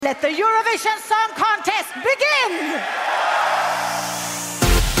Let the Eurovision Song Contest begin!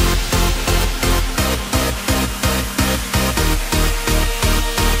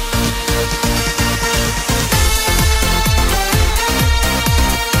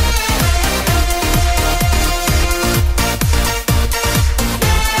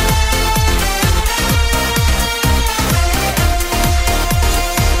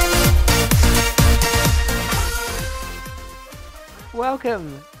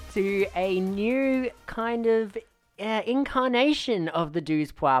 Welcome to a new kind of incarnation of the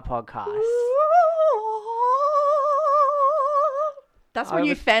Douze Poir podcast. That's when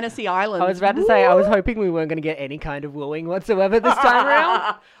you Fantasy Island. I was about to say, I was hoping we weren't going to get any kind of wooing whatsoever this time around.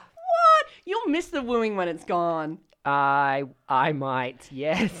 What? You'll miss the wooing when it's gone. I might,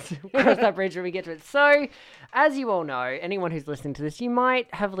 yes. Cross that bridge when we get to it. So, as you all know, anyone who's listening to this, you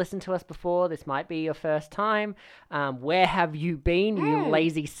might have listened to us before. This might be your first time. Where have you been, you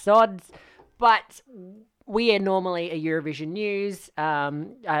lazy sods? But we are normally a Eurovision news,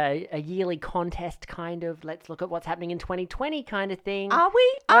 a yearly contest kind of, let's look at what's happening in 2020 kind of thing. Are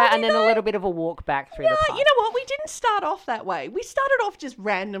we? And then a little bit of a walk back through the past. You know what? We didn't start off that way. We started off just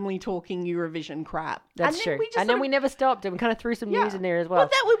randomly talking Eurovision crap. That's true. And then we never stopped and we kind of threw some news in there as well. Well,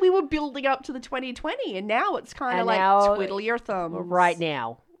 that way we were building up to the 2020 and now it's kind of like twiddle your thumbs. Right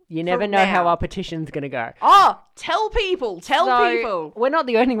now. You never know how our petition's going to go. Oh, tell people. People. We're not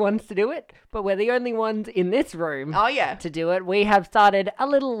the only ones to do it, but we're the only ones in this room to do it. We have started a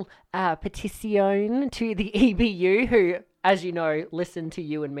little petition to the EBU, who, as you know, listen to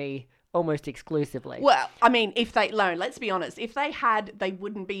you and me almost exclusively. Well, I mean, let's be honest, if they had, they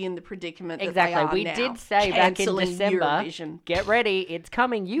wouldn't be in the predicament that they are we now. Did say back in December, Eurovision. Get ready, it's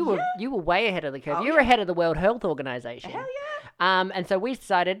coming. You were way ahead of the curve. You were ahead of the World Health Organization. Hell yeah. And so we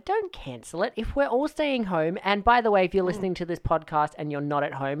decided, don't cancel it. If we're all staying home, and by the way, if you're listening to this podcast and you're not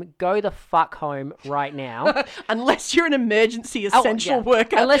at home, go the fuck home right now. Unless you're an emergency essential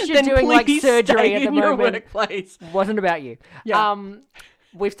worker. Unless you're doing like surgery at the moment. Workplace. Wasn't about you. Yeah.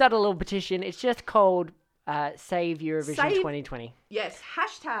 We've started a little petition. It's just called Save Eurovision 2020. Yes,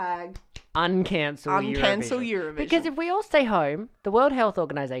 hashtag Uncancel Eurovision. Because if we all stay home, the World Health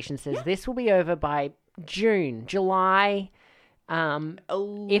Organization says this will be over by July,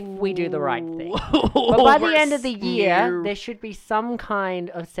 if we do the right thing. But by the end of the year, there should be some kind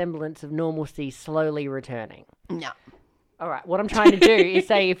of semblance of normalcy slowly returning. No. All right, what I'm trying to do is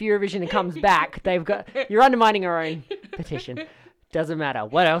say if Eurovision comes back, you're undermining our own petition. Doesn't matter.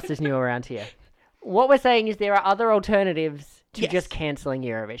 What else is new around here? What we're saying is there are other alternatives to just cancelling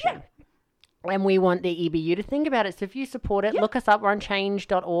Eurovision. Yeah. And we want the EBU to think about it. So if you support it, look us up. We're on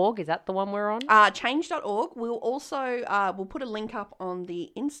change.org. Is that the one we're on? Change.org. We'll also we'll put a link up on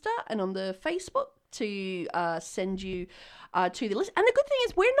the Insta and on the Facebook to send you to the list. And the good thing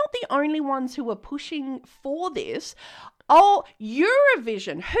is we're not the only ones who are pushing for this. Oh,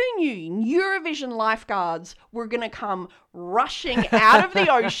 Eurovision. Who knew Eurovision lifeguards were going to come rushing out of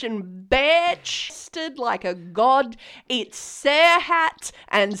the ocean, bare-chested like a god? It's Serhat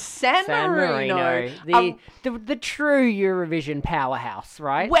and San Marino. The true Eurovision powerhouse,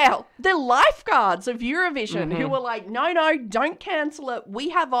 right? Well, the lifeguards of Eurovision who were like, no, don't cancel it.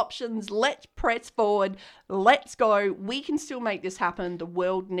 We have options. Let's press forward. Let's go. We can still make this happen. The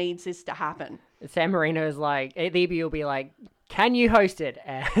world needs this to happen. San Marino's like, the EBU will be like, can you host it?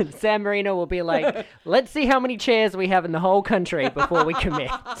 And San Marino will be like, let's see how many chairs we have in the whole country before we commit.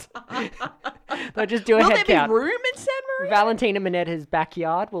 They'll just do a head count. Will there be room in San Marino? Valentina Minetta's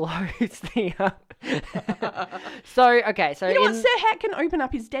backyard will host the... So you know what? Serhat can open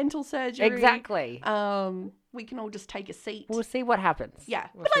up his dental surgery. Exactly. We can all just take a seat. We'll see what happens. Yeah.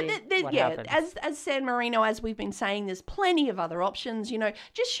 As San Marino, as we've been saying, there's plenty of other options,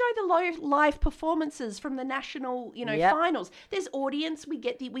 just show the live performances from the national, finals. There's audience, we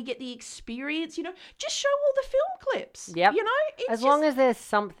get the experience, just show all the film clips. Yep. As long as there's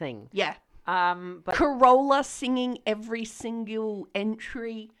something. Yeah. But Carola singing every single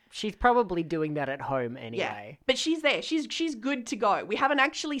entry. She's probably doing that at home anyway. Yeah, but she's there. She's good to go. We haven't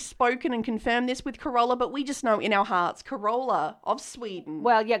actually spoken and confirmed this with Carola, but we just know in our hearts, Carola of Sweden.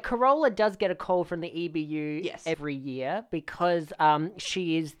 Well, yeah, Carola does get a call from the EBU every year because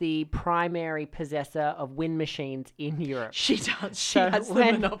she is the primary possessor of wind machines in Europe. She does. She has the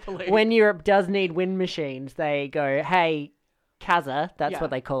monopoly. When Europe does need wind machines, they go, hey, Kaza, that's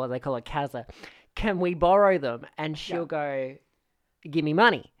what they call it. They call it Kaza. Can we borrow them? And she'll go, give me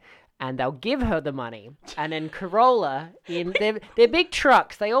money. And they'll give her the money. And then Carola, they're big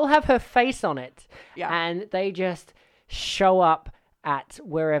trucks. They all have her face on it. Yeah. And they just show up at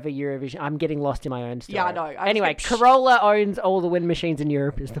wherever Eurovision. I'm getting lost in my own story. Yeah, I know. Anyway, Corolla owns all the wind machines in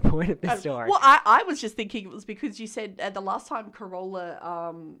Europe is the point of this story. Well, I was just thinking it was because you said the last time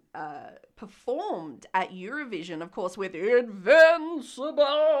Corolla performed at Eurovision, of course, with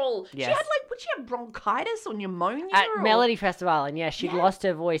Invincible. Yes. She had would she have bronchitis or pneumonia? At or... Melody Festival, and she'd lost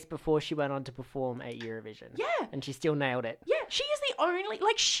her voice before she went on to perform at Eurovision. Yeah. And she still nailed it. Yeah, she is the only,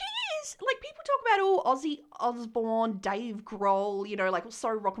 she is, people talk about, Ozzy Osbourne, Dave Grohl, so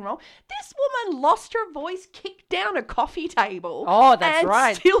rock and roll. This woman lost her voice, kicked down a coffee table. Oh, that's and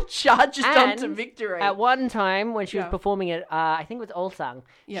right. still charged on And to victory. At one time, when she was performing at, I think it was Allsang,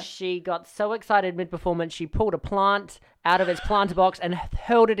 she got so excited mid-performance, she pulled a plant out of its planter box and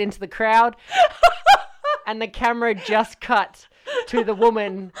hurled it into the crowd. And the camera just cut to the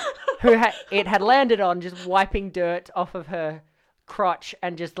woman who it had landed on, just wiping dirt off of her crotch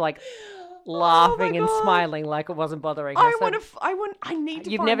and just laughing and smiling like it wasn't bothering her. I need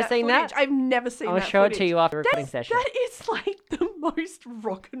to You've find never that seen footage. that? I've never seen that I'll show footage. it to you after a recording session. That is the most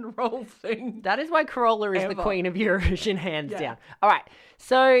rock and roll thing. That is why Corolla is the Ever. queen of Eurovision, hands down. All right,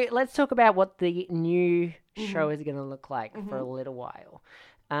 so let's talk about what the new show is going to look like for a little while.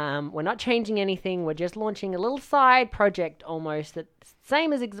 We're not changing anything. We're just launching a little side project almost that's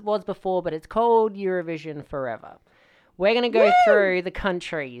same as it was before, but it's called Eurovision Forever. We're going to go through the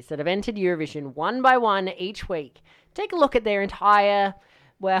countries that have entered Eurovision one by one each week. Take a look at their entire,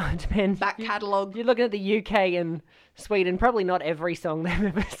 it depends. Back catalogue. You're looking at the UK and Sweden, probably not every song they've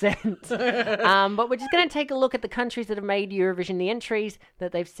ever sent. But we're just going to take a look at the countries that have made Eurovision, the entries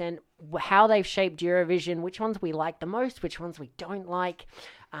that they've sent, how they've shaped Eurovision, which ones we like the most, which ones we don't like.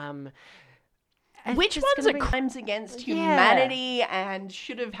 Which ones are crimes against humanity and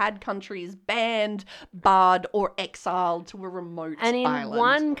should have had countries banned, barred, or exiled to a remote And in island?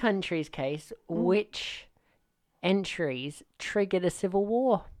 one country's case, which entries triggered a civil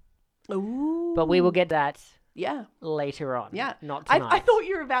war? Ooh. But we will get that Yeah. later on. Yeah. Not tonight. I thought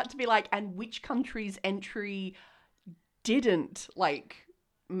you were about to be and which country's entry didn't, make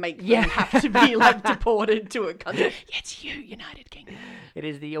them have to be, deported to a country. It's you, United Kingdom. It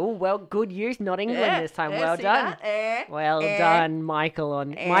is the good use, not England this time. Well see done. that? Well done, Michael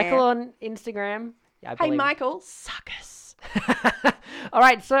on Instagram. Yeah, I Hey, believe- Michael, suck us. All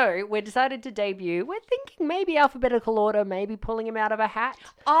right, so we decided to debut. We're thinking maybe alphabetical order, maybe pulling him out of a hat.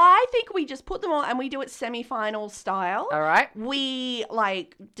 I think we just put them all and we do it semi-final style. All right. We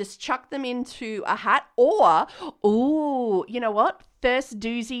just chuck them into a hat, or you know what? First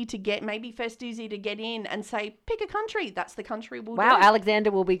doozy to get in and say pick a country. That's the country we'll do. Wow,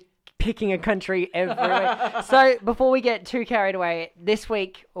 Alexander will be picking a country every week. So before we get too carried away, this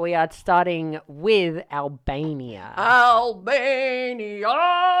week we are starting with Albania. Albania.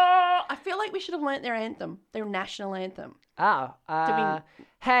 I feel like we should have learnt their anthem, their national anthem.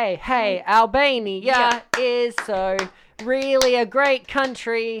 Hey, Albania is so really a great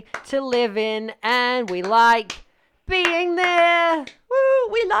country to live in, and we like being there.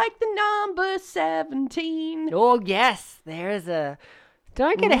 Woo, we like the number 17. Oh, yes, there is a...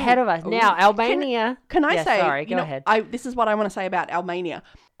 Don't get ahead of us. Now, Albania... Can I say... Sorry, go ahead. This is what I want to say about Albania.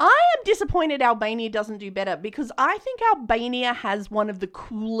 I am disappointed Albania doesn't do better because I think Albania has one of the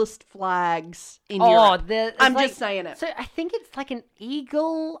coolest flags in Europe. I'm just saying it. So I think it's like an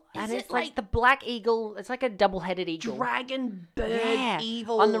eagle, and it's like the black eagle. It's like a double-headed eagle. Dragon, bird,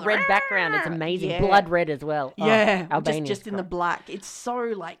 evil. On the red background. It's amazing. Yeah. Blood red as well. Yeah. Albania's just in the black. It's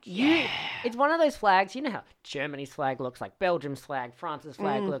so It's one of those flags. You know how Germany's flag looks like Belgium's flag, France's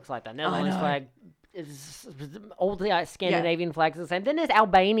flag looks like the Netherlands flag. All the Scandinavian flags are the same. Then there's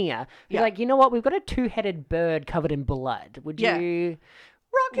Albania. Who's like, you know what? We've got a two-headed bird covered in blood. Would you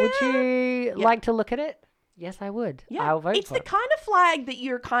like to look at it? Yes, I would. Yeah. I'll vote it's for the it. kind of flag that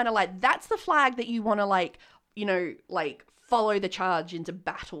you're kind of that's the flag that you want to follow the charge into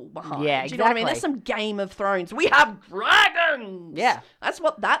battle behind. Yeah, Do you know what I mean? exactly. There's some Game of Thrones. We have dragons. Yeah. That's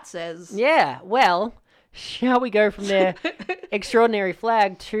what that says. Yeah, well, shall we go from their extraordinary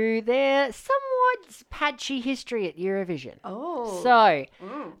flag to their somewhat patchy history at Eurovision? Oh. So,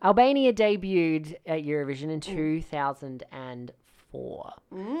 Albania debuted at Eurovision in 2004.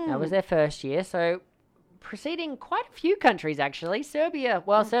 That was their first year, so preceding quite a few countries, actually. Serbia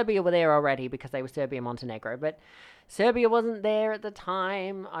were there already because they were Serbia-Montenegro, but Serbia wasn't there at the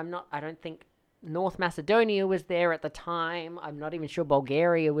time. I don't think North Macedonia was there at the time. I'm not even sure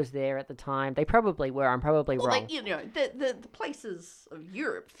Bulgaria was there at the time. They probably were. I'm probably wrong. The places of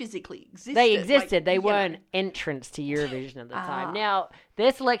Europe physically existed. They existed. They weren't entrants to Eurovision at the time. Now,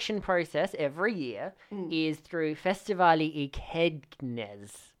 their selection process every year is through Festivali I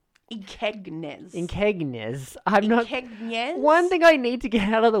Kednes. Ikegnes. I'm not. Ikegnes? One thing I need to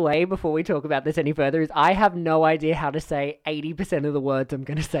get out of the way before we talk about this any further is I have no idea how to say 80% of the words I'm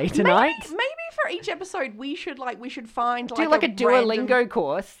going to say tonight. Maybe for each episode we should find Do like a Duolingo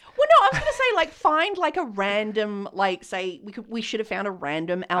course. Well, no, I was going to say find a random say we should have found a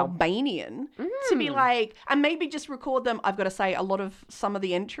random Albanian to be and maybe just record them. I've got to say some of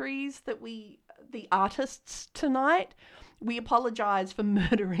the entries that the artists tonight. We apologise for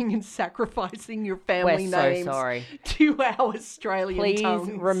murdering and sacrificing your family names sorry. to our Australian tongues.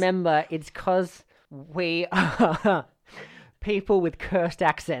 Please remember, it's because we are people with cursed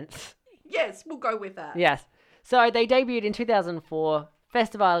accents. Yes, we'll go with that. Yes. So they debuted in 2004,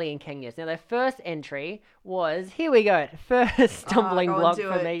 Festivali in Kenya. Now their first entry was, here we go, first stumbling block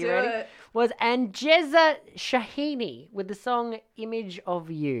for me, you ready? Was Angeza Shahini with the song Image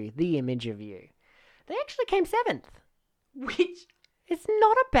of You, The Image of You. They actually came 7th. Which it's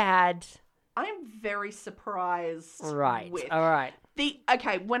not a bad. I'm very surprised. Right. With. All right.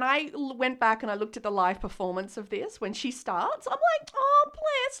 When I went back and I looked at the live performance of this, when she starts, I'm like, oh,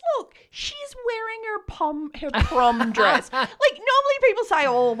 bless, look, she's wearing her prom dress. Normally people say,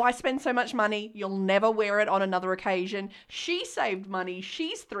 oh, why spend so much money? You'll never wear it on another occasion. She saved money.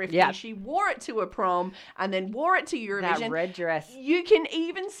 She's thrifty. Yep. She wore it to a prom and then wore it to Eurovision. That red dress. You can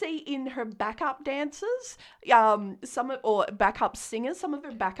even see in her backup dancers, some of her backup singers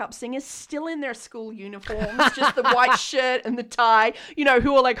still in their school uniforms, just the white shirt and the tie,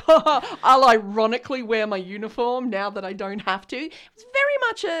 who are like, I'll ironically wear my uniform now that I don't have to. It's very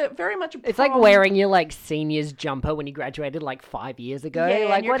much a prom. It's like wearing your senior's jumper when you graduated 5 years ago.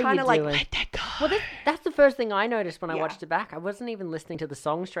 Yeah, and you're what are you doing? let that go. Well, that's the first thing I noticed when I watched it back. I wasn't even listening to the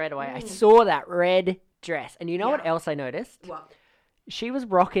song straight away. I saw that red dress. And you know what else I noticed? What? She was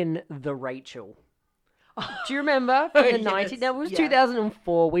rocking the Rachel. Do you remember from the 90s? Now, it was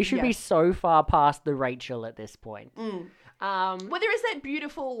 2004. We should be so far past the Rachel at this point. Well, there is that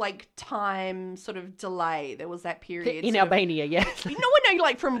beautiful time sort of delay. There was that period in Albania, yes.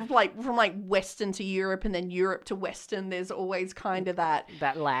 From Western to Europe and then Europe to Western. There's always kind of that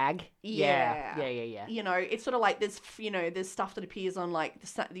lag. Yeah. Yeah. It's sort of there's stuff that appears on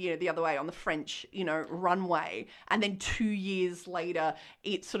the other way on the French runway, and then 2 years later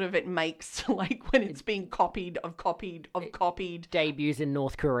it makes when it's being copied debuts in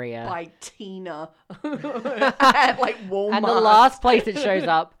North Korea by Tina at Walmart. And the last place it shows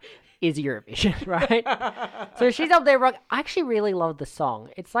up is Eurovision, right? So she's up there rock. I actually really love the song.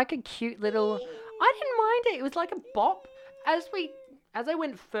 It's a cute little. I didn't mind it. It was like a bop. As I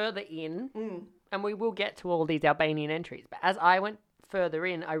went further in, and we will get to all these Albanian entries, but as I went further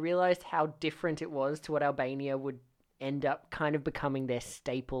in, I realized how different it was to what Albania would end up kind of becoming their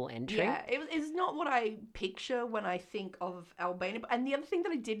staple entry. Yeah, it's not what I picture when I think of Albania. And the other thing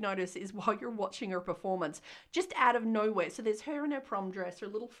that I did notice is while you're watching her performance, just out of nowhere, so there's her in her prom dress, her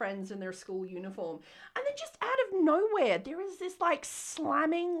little friends in their school uniform, and then just out of nowhere, there is this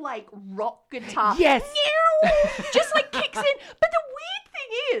slamming rock guitar. Yes! Just kicks in. But the weird thing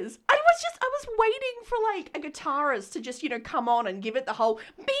is, I was waiting for a guitarist to just, come on and give it the whole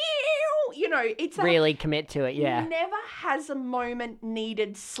it's really commit to it, yeah. Never has a moment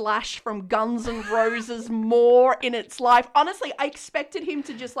needed Slash from Guns N' Roses more in its life. Honestly, I expected him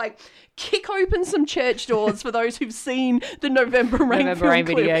to just kick open some church doors for those who've seen the November Rain clip,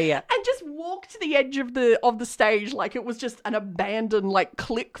 video, yeah. and just walk to the edge of the stage like it was just an abandoned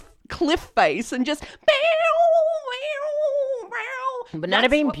cliff face and just but none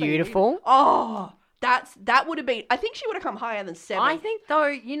of being beautiful. Oh, that would have been. I think she would have come higher than 7. I think though,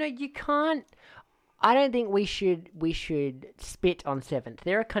 you can't. I don't think we should spit on 7th.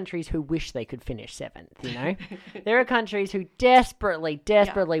 There are countries who wish they could finish 7th. There are countries who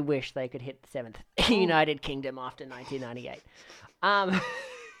desperately wish they could hit the 7th. United Kingdom after 1998.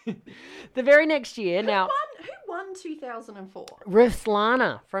 The very next year, Who won 2004?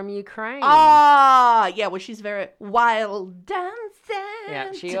 Ruslana from Ukraine. Yeah, well, she's very wild dancing.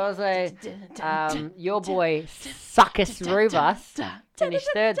 Yeah, she also, your boy, Sakis Rubas, finished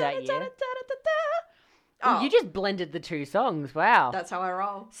 3rd that year. Oh, you just blended the two songs. Wow. That's how I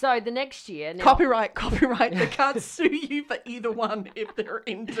roll. So the next year... Now, Copyright. They can't sue you for either one if they're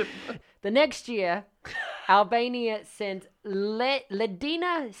into... The next year, Albania sent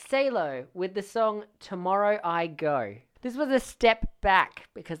Ledina Salo with the song Tomorrow I Go. This was a step back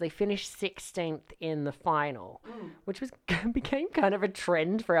because they finished 16th in the final, which became kind of a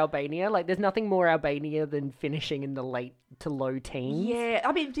trend for Albania. Like, there's nothing more Albania than finishing in the late to low teens. Yeah,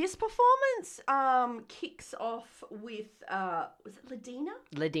 I mean, this performance kicks off with, was it Ladina?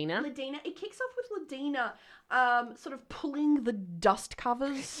 Ladina? Ladina. It kicks off with Ladina sort of pulling the dust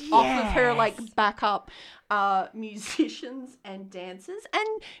covers off of her, like, backup musicians and dancers. And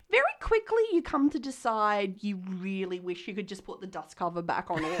very quickly you come to decide you really wish you could just put the dust cover back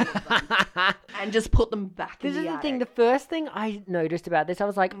on all of them and just put them back in This the is the thing. attic. The first thing I noticed about this, I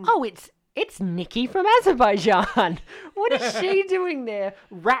was like, oh, it's Nikki from Azerbaijan. What is she doing there,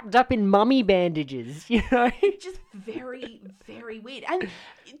 wrapped up in mummy bandages? You know, Just very, very weird. And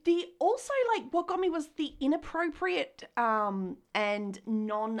also, like, what got me was the inappropriate and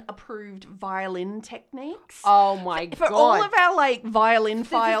non-approved violin techniques. Oh my For god! all of our, like, violin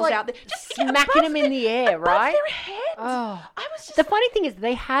files like out there, just smacking them in the air, above right? their heads. Oh. I was just The funny thing is,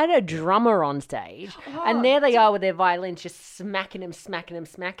 they had a drummer on stage, and there they are with their violins, just smacking them.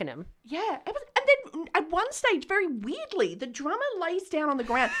 yeah. It was, and then at one stage, very weirdly, the drummer lays down on the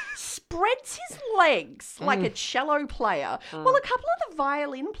ground, spreads his legs like a cello player, while a couple of the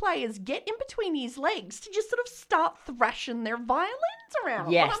violin players get in between his legs to just sort of start thrashing their violins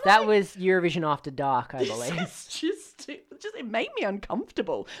around. Yes, And I'm that like, was Eurovision After Dark, I believe. It's just it made me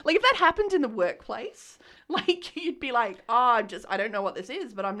uncomfortable. Like, if that happened in the workplace, like, you'd be like, I don't know what this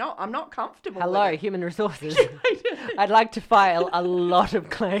is, but I'm not comfortable. Hello, with it. human resources. I'd like to file a lot of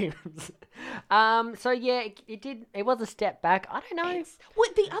claims. So yeah, it was a step back. I don't know. Well,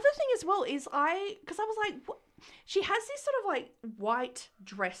 the other thing as well is because I was like, what? She has this sort of like white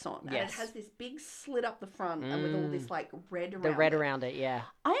dress on, and Yes. it has this big slit up the front, and with all this like red around. The red it. around it, yeah.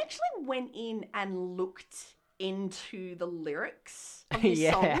 I actually went in and looked into the lyrics of this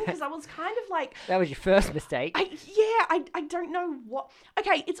Yeah. song because I was kind of like, That was your first mistake. I don't know what.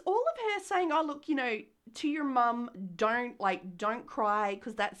 Okay, it's all of her saying, "Oh, look, to your mum, don't cry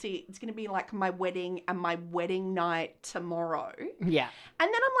because that's it. It's gonna be like my wedding and my wedding night tomorrow." Yeah.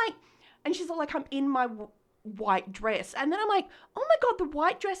 And then I'm like, and she's all like, "I'm in my white dress," and then I'm like, "Oh my god, the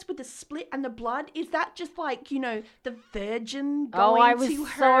white dress with the split and the blood, is that just like the Virgin going I was to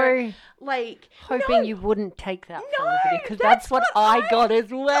her?" so Like, hoping no, you wouldn't take that No, from the video because that's that's what what I got as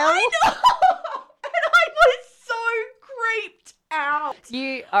well. I know, and I was so creeped out.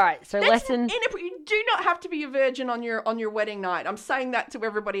 All right, so That's lesson. you do not have to be a virgin on your wedding night. I'm saying that to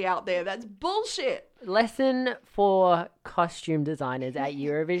everybody out there. That's bullshit. Lesson for costume designers at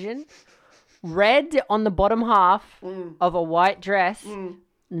Eurovision. Red on the bottom half of a white dress,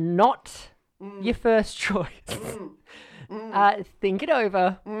 not your first choice. Think it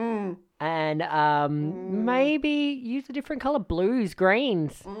over. And maybe use a different color. Blues,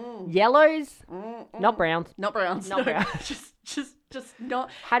 greens, yellows, not browns. Not browns. Not browns. just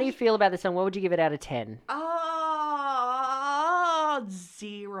not. How do you feel about this song? What would you give it out of 10?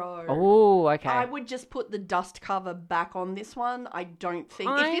 0. Oh, okay. I would just put the dust cover back on this one. I don't think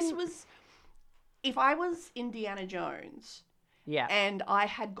if I was Indiana Jones Yeah. and I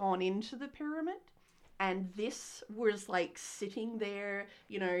had gone into the pyramid and this was like sitting there,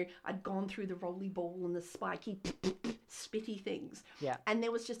 I'd gone through the rolly ball and the spiky spitty things. Yeah. And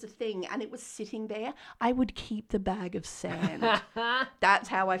there was just a thing and it was sitting there, I would keep the bag of sand. That's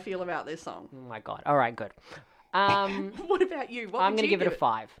how I feel about this song. Oh my god. All right, good. What about you? What I'm would going to you give it a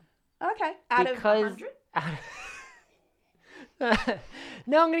 5. Okay. Out of 100?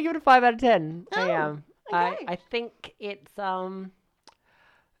 No, I'm going to give it a 5 out of 10. I am. okay. I think it's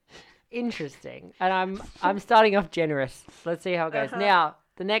interesting. And I'm starting off generous. Let's see how it goes. Now,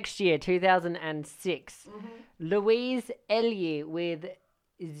 the next year, 2006, Louise Elliot with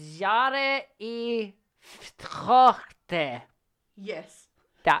Jare I Ftrochte. Yes.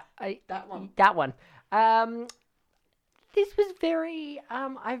 That one. That one. This was very,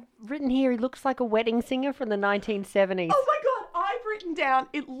 I've written here, he looks like a wedding singer from the 1970s. Oh my god, I've written down,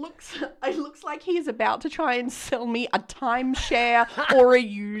 it looks like he is about to try and sell me a timeshare or a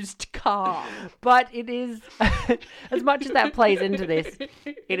used car. But it is, as much as that plays into this,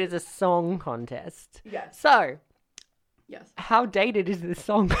 it is a song contest. Yes. So, Yes. how dated is this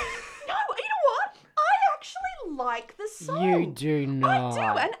song? No, you know what? I actually like the song. You do not.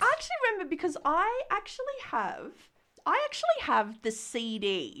 I do, and I actually remember because I actually have the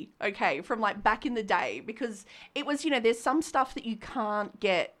CD, okay, from like back in the day because it was, there's some stuff that you can't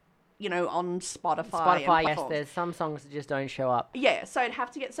get, on Spotify. Spotify, and yes, platforms. there's some songs that just don't show up. Yeah, so I'd have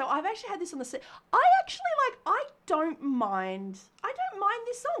to get. So I've actually had this on the set. I don't mind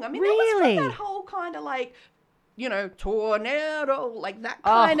this song. I mean, Really? that was from that whole kind of like, tornado, like that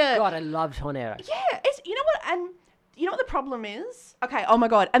kind of. Oh, God, I love Tornado. Yeah, it's, you know what? And You know what the problem is? Okay, oh my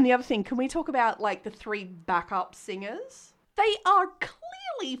God. And the other thing, can we talk about like the 3 backup singers? They are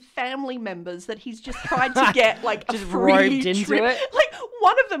clearly family members that he's just tried to get like just a free roped into trip. it. Like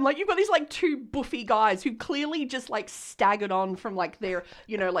one of them, like you've got these like 2 buffy guys who clearly just like staggered on from like their,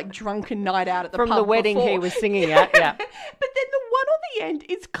 you know, like drunken night out at the From pub the wedding before. he was singing at, yeah. But then the one on the end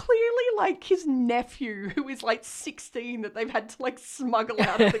is clearly like his nephew who is like 16 that they've had to like smuggle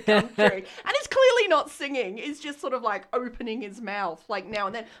out of the country. And is clearly not singing. Is just sort of like opening his mouth like now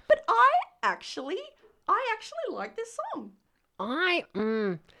and then. But I actually like this song.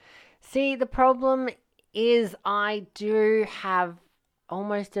 See, the problem is I do have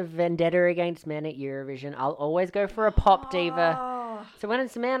almost a vendetta against men at Eurovision. I'll always go for a pop diva. So when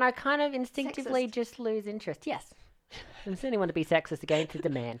it's a man, I kind of instinctively Sexist. just lose interest. Yes. There's anyone to be sexist against is a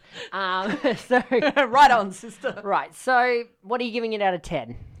man. So Right on, sister. right. So what are you giving it out of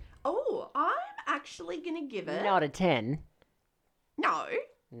 10? Oh, I'm actually going to give it... Not a 10. No.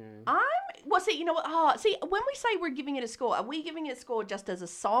 See, you know what? When we say we're giving it a score, are we giving it a score just as a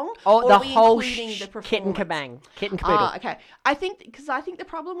song? Oh, or the are we whole including the performance? kit and kabang. Kit and caboodle. Okay. I think the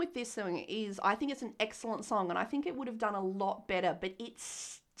problem with this song is I think it's an excellent song and I think it would have done a lot better, but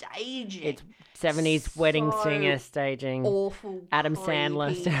it's staging. It's 70s wedding so singer staging. Awful. Adam creepy.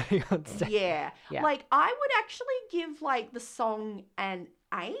 Sandler standing on stage. Yeah. Yeah. Like, I would actually give, like, the song an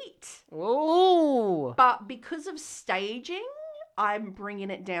 8. Ooh. But because of staging, I'm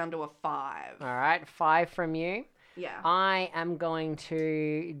bringing it down to a 5. All right, 5 from you. Yeah. I am going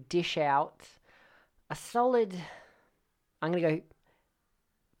to dish out a solid... I'm going to go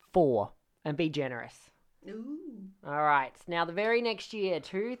 4 and be generous. Ooh. All right. Now, the very next year,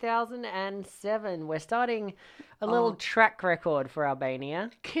 2007, we're starting a little track record for Albania.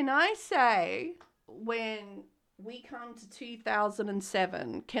 Can I say, when we come to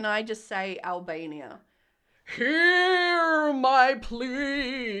 2007, can I just say Albania? Hear my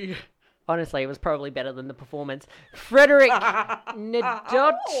plea. Honestly, it was probably better than the performance. Frederick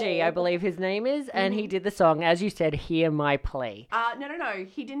Nadoci, I believe his name is, and he did the song, as you said, Hear My Plea. No.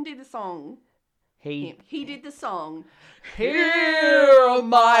 He didn't do the song. He did the song. Hear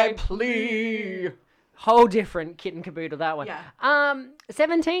My Plea. Whole different kit and caboodle, that one. Yeah.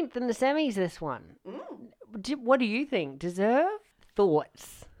 17th in the semis, this one. What do you think? Deserve?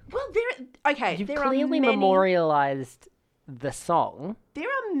 Thoughts? Well, You've there clearly are many, memorialized the song. There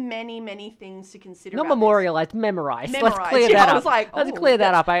are many things to consider. Not about memorialized, memorized. Let's Memorized. clear Yeah, that I up. was like, Let's oh, clear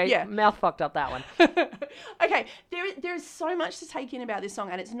that up. yeah. Mouth fucked up that one. this. Okay, there's so much to take in about this song,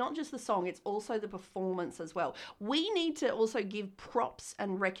 and it's not just the song; it's also the performance as well. We need to also give props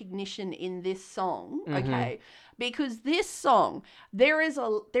and recognition in this song, okay? Because this song, there's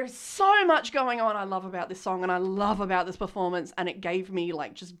so much going on I love about this song and I love about this performance, and it gave me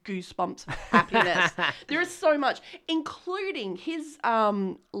like just goosebumps of happiness. There is so much, including his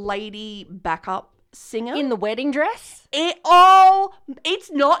lady backup singer. In the wedding dress?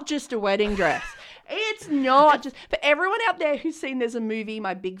 It's not just a wedding dress. It's not just for everyone out there who's seen there's a movie,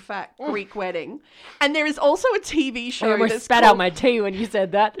 My Big Fat Greek Wedding, and there is also a TV show. I almost that's spat called, out my tea when you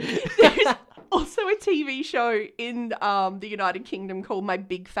said that. There's also a TV show in the United Kingdom called My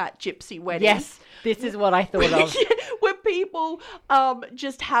Big Fat Gypsy Wedding. Yes, this is what I thought of. Where people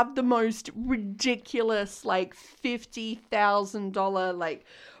just have the most ridiculous, like $50,000, like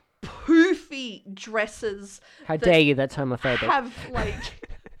poofy dresses. How dare you? That's homophobic. Have like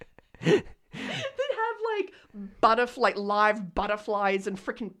that have like live butterflies and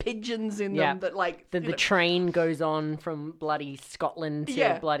freaking pigeons in them that like the train goes on from bloody Scotland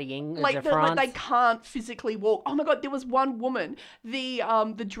to bloody England to France. Like they can't physically walk. Oh my god, there was one woman,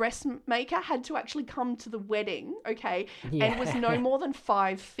 the dressmaker had to actually come to the wedding, okay, and was no more than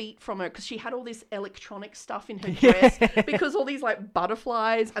 5 feet from her because she had all this electronic stuff in her dress because all these like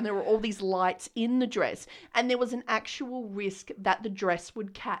butterflies and there were all these lights in the dress, and there was an actual risk that the dress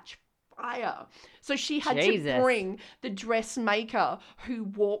would catch fire. So she had to bring the dressmaker who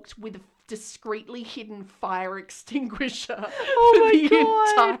walked with a discreetly hidden fire extinguisher for the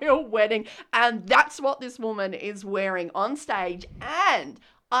entire wedding. And that's what this woman is wearing on stage. And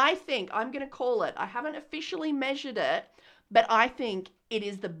I think, I'm going to call it, I haven't officially measured it, but I think it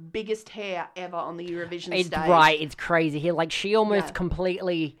is the biggest hair ever on the Eurovision stage. Right, it's crazy here. Like she almost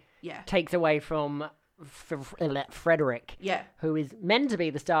completely takes away from Frederick, who is meant to be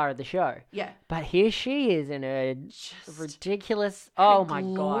the star of the show. Yeah. But here she is in a ridiculous, oh my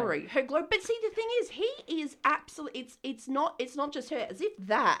glory. God. Her glory. But see, the thing is, he is absolutely, it's not just her, as if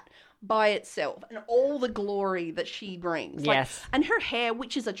that by itself and all the glory that she brings. Yes. And her hair,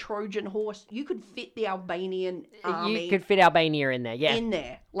 which is a Trojan horse, you could fit the Albanian army. You could fit Albania in there, yeah. In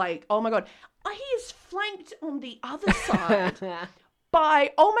there. Like, oh my God. He is flanked on the other side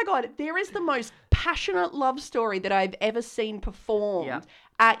by, oh my God, there is the most passionate love story that I've ever seen performed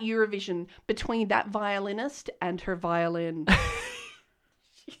at Eurovision between that violinist and her violin.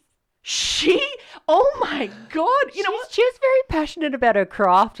 Oh my God. You know what? She's very passionate about her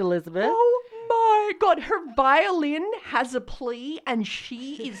craft, Elizabeth. Oh my God. Her violin has a plea and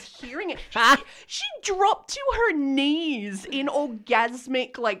she is hearing it. She dropped to her knees in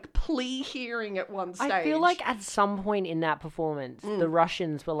orgasmic, like, plea hearing at one stage. I feel like at some point in that performance, the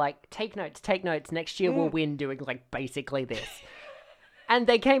Russians were like, take notes. Next year we'll win doing, like, basically this. And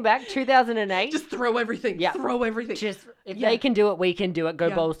they came back 2008. Just throw everything. Yeah. Throw everything. Just, if they can do it, we can do it.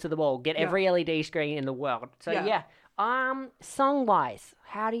 Go balls to the wall. Get every LED screen in the world. So, song-wise,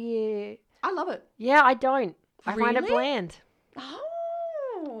 how do you... I love it. Yeah, I don't. I find it Really? bland.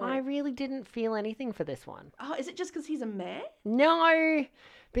 Oh. I really didn't feel anything for this one. Oh, is it just because he's a man? No,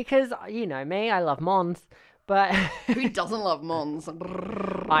 because, you know me, I love Mons, but... Who doesn't love Mons?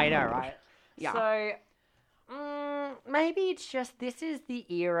 I know, right? Yeah. So... maybe it's just this is the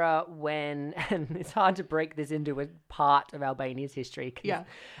era when, and it's hard to break this into a part of Albania's history because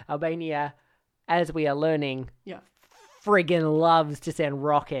Albania, as we are learning, friggin' loves to send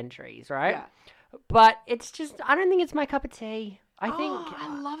rock entries, right? Yeah. But it's just, I don't think it's my cup of tea. I think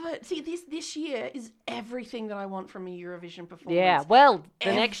I love it. See, this year is everything that I want from a Eurovision performance. Yeah, well,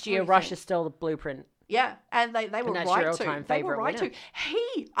 the next year Russia stole the blueprint. Yeah, and they were right to. They were right to.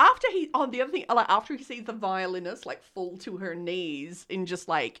 After he sees the violinist like fall to her knees in just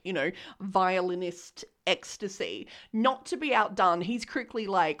like, you know, violinist ecstasy, not to be outdone, he's quickly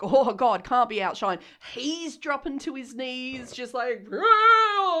like, oh God, can't be outshined. He's dropping to his knees, just like,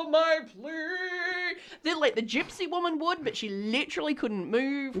 oh, my plea. Then like the gypsy woman would, but she literally couldn't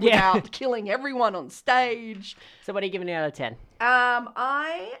move without killing everyone on stage. So what are you giving it out of 10?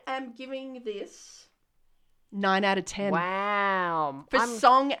 I am giving this 9 out of 10. Wow. For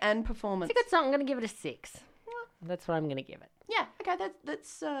song and performance. It's a good song. I'm going to give it a 6. That's what I'm going to give it. Yeah, okay,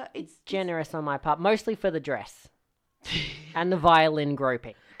 that's it's generous on my part, mostly for the dress and the violin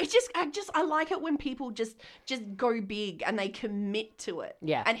groping. It's I like it when people just go big and they commit to it.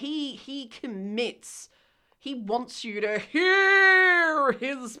 Yeah. And he commits. He wants you to hear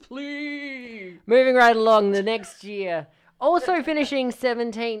his plea. Moving right along, the next year, also finishing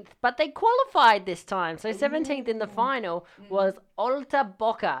 17th, but they qualified this time. So 17th in the final was Olta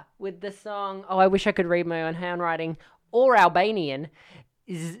Boka with the song, I wish I could read my own handwriting, or Albanian,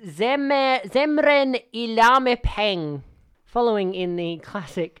 Zemren Ilame Peng, following in the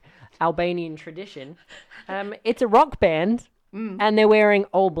classic Albanian tradition. It's a rock band, and they're wearing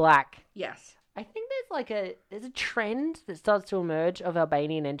all black. Yes. I think there's a trend that starts to emerge of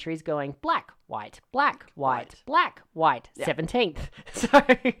Albanian entries going black, white, black, white, black, white, 17th. So,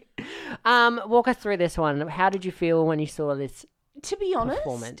 walk us through this one. How did you feel when you saw this? To be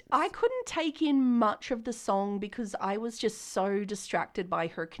honest, I couldn't take in much of the song because I was just so distracted by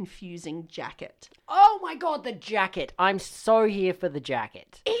her confusing jacket. Oh my God, the jacket. I'm so here for the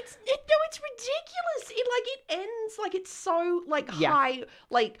jacket. It's ridiculous. It ends like it's so high,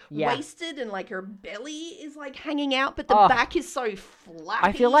 waisted, and like her belly is like hanging out, but the back is so flappy.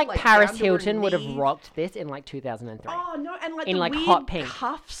 I feel like Paris Hilton would have rocked this in like 2003. Oh no, and like in the like weird hot pink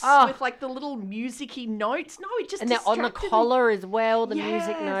cuffs with like the little musicy notes. No, it just and they're on the collar as well. The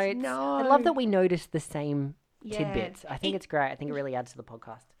music notes. No. I love that we noticed the same tidbits. I think it's great. I think it really adds to the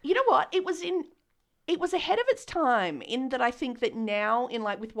podcast. You know what? It was ahead of its time in that I think that now in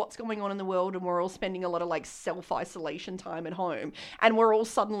like with what's going on in the world and we're all spending a lot of like self-isolation time at home and we're all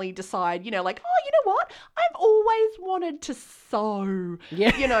suddenly decide, you know, like, oh, you know what? I've always wanted to sew.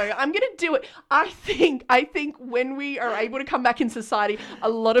 Yeah. You know, I'm going to do it. I think when we are able to come back in society, a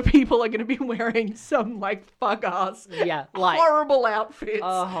lot of people are going to be wearing some like fuck ass, horrible outfits.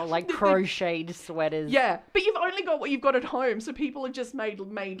 Oh, like crocheted sweaters. Yeah. But you've only got what you've got at home. So people have just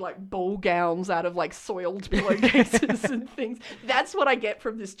made like ball gowns out of like soiled pillowcases and things. That's what I get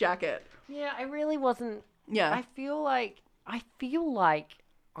from this jacket. Yeah, I really wasn't. Yeah. I feel like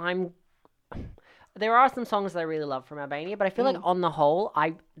I'm. There are some songs that I really love from Albania, but I feel like on the whole,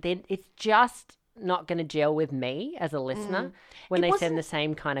 it's just not going to gel with me as a listener when they send the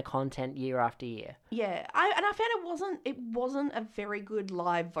same kind of content year after year. Yeah, I found it wasn't a very good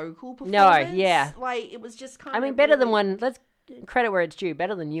live vocal performance. No, yeah, like it was just kind of. I mean, better than one. Let's credit where it's due.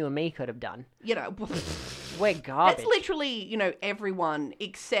 Better than you and me could have done. You know, we're garbage. That's literally, you know, everyone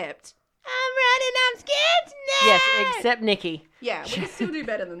except I'm I'm scared now. Yes, except Nikki. Yeah, we can still do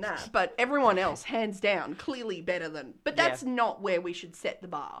better than that. But everyone else, hands down, clearly better than. But that's not where we should set the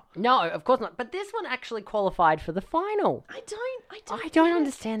bar. No, of course not. But this one actually qualified for the final. I don't I don't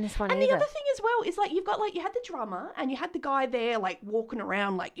understand this one and either. the other thing as well is like you had the drummer and you had the guy there like walking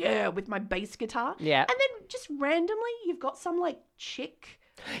around like with my bass guitar. Yeah. And then just randomly you've got some like chick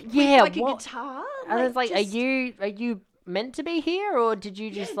with what? like a guitar. And it's like, are you meant to be here, or did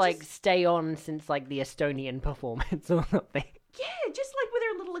you just stay on since like the Estonian performance or something? Yeah, just like with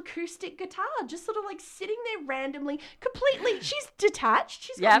her little acoustic guitar, just sort of like sitting there randomly, completely. She's detached.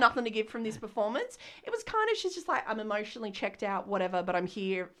 She's got nothing to give from this performance. It was kind of, she's just like, I'm emotionally checked out, whatever, but I'm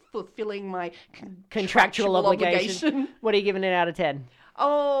here fulfilling my contractual obligation. What are you giving it out of 10?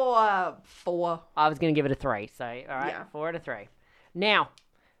 Oh, 4. I was going to give it a 3. So, all right, 4 out of 3. Now,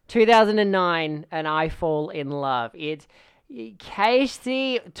 2009, and I Fall in Love. It's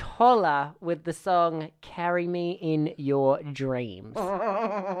Casey Tola with the song Carry Me in Your Dreams.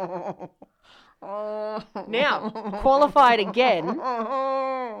 Now, qualified again.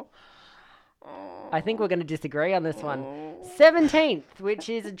 I think we're going to disagree on this one. 17th, which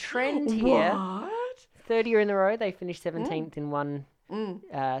is a trend here. What? Third year in a row, they finished 17th in one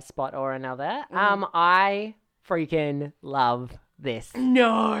spot or another. I freaking love this.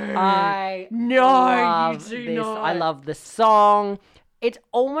 No. I you love do this. not. I love the song. It's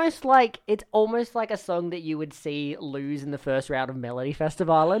almost like a song that you would see lose in the first round of Melody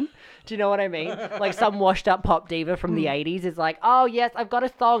Festivalen. Do you know what I mean? Like some washed up pop diva from the 80s is like, oh yes, I've got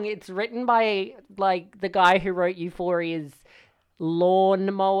a song. It's written by like the guy who wrote Euphoria's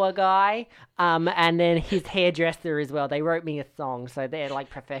lawnmower guy, and then his hairdresser as well. They wrote me a song, so they're like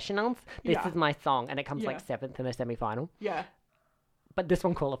professionals. This is my song, and it comes like 7th in a semi-final. Yeah. But this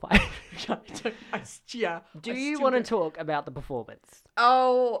one qualified. Do you want to talk about the performance?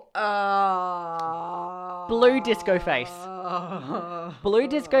 Oh, Blue Disco Face. Blue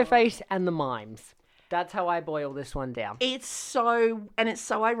Disco Face and the mimes. That's how I boil this one down. It's so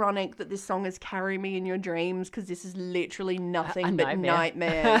ironic that this song is Carry Me in Your Dreams, because this is literally nothing but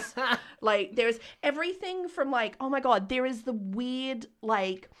nightmares. Like, there's everything from like, oh my God, there is the weird,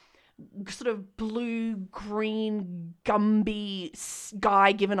 like, sort of blue-green Gumby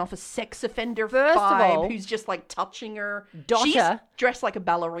guy giving off a sex offender First of vibe all, who's just like touching her. Dotta, she's dressed like a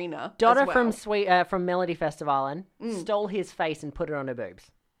ballerina. Dotta as well. from Melody Festivalen stole his face and put it on her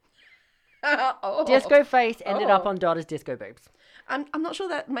boobs. Oh. Disco Face ended up on Dotta's disco boobs. I'm not sure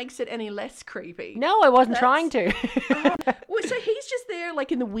that makes it any less creepy. No, I wasn't trying to. Well, so he's just there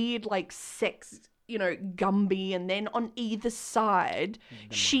like in the weird like sex, Gumby, and then on either side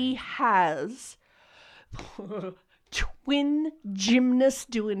she has twin gymnasts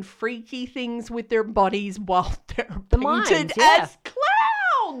doing freaky things with their bodies while they're painted as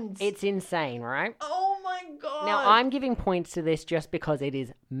clowns. It's insane, right? Oh my God. Now, I'm giving points to this just because it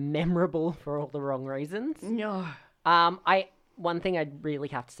is memorable for all the wrong reasons. No. One thing I really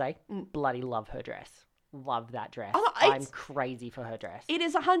have to say, bloody love her dress. Love that dress. Oh, I'm crazy for her dress. It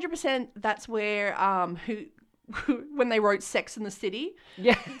is 100%. That's where when they wrote Sex in the City,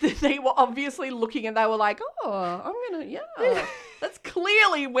 they were obviously looking and they were like, that's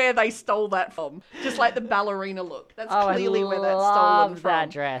clearly where they stole that from. Just like the ballerina look. That's clearly where that's stolen from. That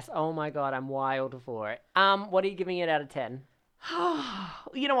dress. Oh my God, I'm wild for it. What are you giving it out of 10?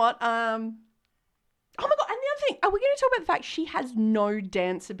 You know what? Oh my God, and the other thing, are we going to talk about the fact she has no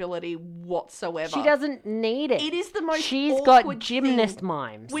dance ability whatsoever? She doesn't need it. It is the most She's awkward got gymnast thing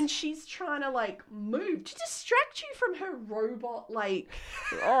mimes. when she's trying to, like, move to distract you from her robot, like,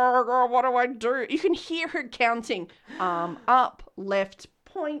 oh, God, what do I do? You can hear her counting. Up, left,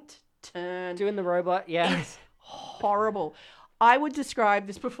 point, turn. Doing the robot, yeah. It's horrible. I would describe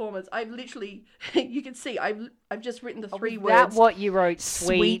this performance. I've literally, you can see, I've just written the 3 words. Is that what you wrote?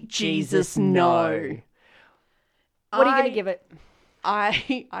 Sweet Jesus, no. What are you going to give it?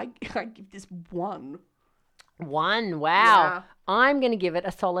 I give this 1. 1, wow. Yeah. I'm going to give it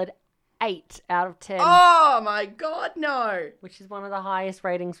a solid 8 out of 10. Oh my God, no. Which is one of the highest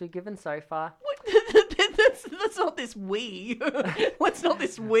ratings we've given so far. That's not this we. Let's not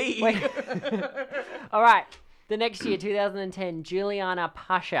this we. All right. The next year, 2010, Juliana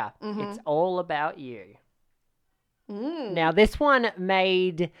Pasha. It's All About You. Now, this one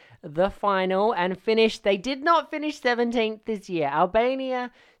made the final and finished. They did not finish 17th this year.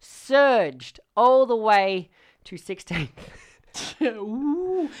 Albania surged all the way to 16th.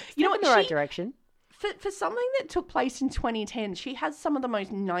 Ooh. You know what? In the right direction. For something that took place in 2010, she has some of the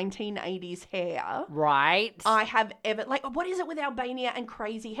most 1980s hair. Right. I have ever... Like, what is it with Albania and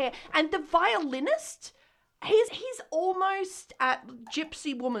crazy hair? And the violinist... He's almost at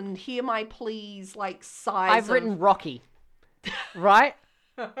Gypsy Woman, Hear My Please, like size. I've written Rocky, right?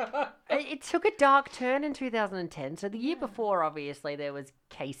 It took a dark turn in 2010. So the year before, obviously, there was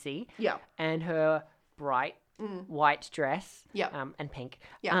Casey Yeah. and her bright white dress and pink.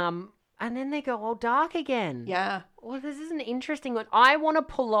 Yeah. And then they go all dark again. Yeah. Well, this is an interesting one. I want to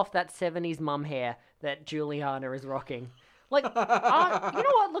pull off that 70s mum hair that Juliana is rocking. Like, you know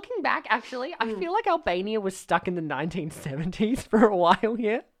what? Looking back, actually, I feel like Albania was stuck in the 1970s for a while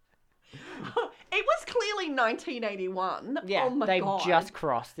here. It was clearly 1981. Yeah, oh my they've God. just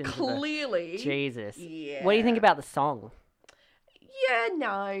crossed into Clearly. Jesus. Yeah. What do you think about the song? Yeah,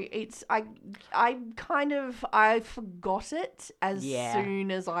 no, it's I forgot it as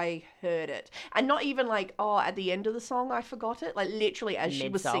soon as I heard it, and not even like at the end of the song I forgot it. Like literally as she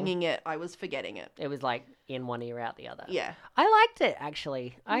was Mid-song. singing it, I was forgetting it. It was like in one ear out the other. Yeah, I liked it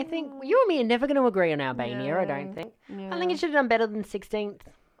actually. I think you and me are never going to agree on Albania. I don't think. I think it should have done better than 16th.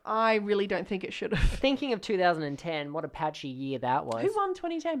 I really don't think it should have. Thinking of 2010, what a patchy year that was. Who won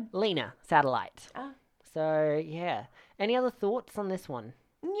 2010? Lena, Satellite. Ah. So yeah. Any other thoughts on this one?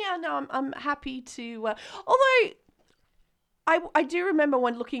 Yeah, no, I'm happy to. Although I do remember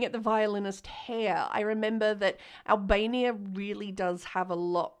when looking at the violinist hair, I remember that Albania really does have a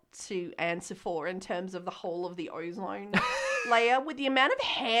lot to answer for in terms of the whole of the ozone layer with the amount of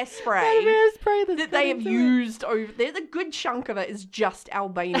hairspray that they have used over there. The good chunk of it is just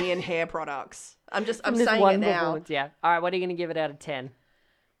Albanian hair products. I'm saying it now. Yeah. All right. What are you going to give it out of 10?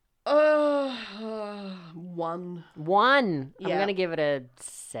 1. 1. Yeah. I'm going to give it a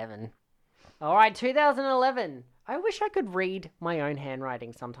 7. All right. 2011. I wish I could read my own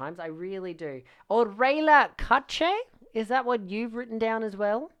handwriting sometimes. I really do. Orela Kace? Is that what you've written down as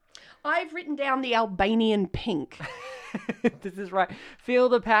well? I've written down the Albanian pink. This is right. Feel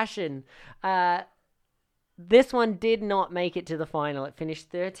the passion. This one did not make it to the final. It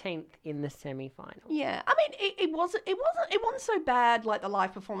finished 13th in the semi-final. Yeah, I mean, it wasn't so bad like the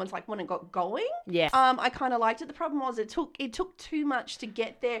live performance. Like when it got going, Yeah. I kind of liked it. The problem was it took too much to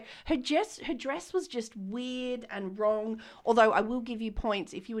get there. Her dress was just weird and wrong. Although I will give you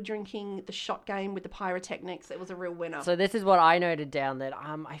points if you were drinking the shot game with the pyrotechnics. It was a real winner. So this is what I noted down, that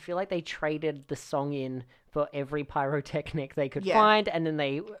I feel like they traded the song in for every pyrotechnic they could find, and then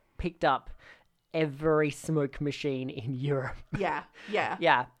they picked up every smoke machine in Europe. Yeah.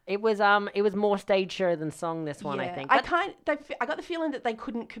 Yeah. It was more stage show than song, this one, I think. I got the feeling that they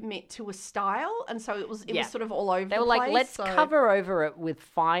couldn't commit to a style, and so it was sort of all over the place. They were like, let's cover over it with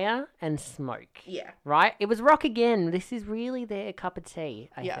fire and smoke. Yeah. Right? It was rock again. This is really their cup of tea,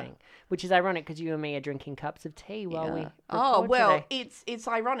 I think. Which is ironic because you and me are drinking cups of tea while we record today. It's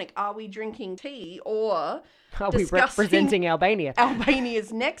ironic. Are we drinking tea or are we representing Albania?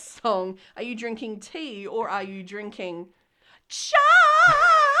 Albania's next song. Are you drinking tea or are you drinking chai?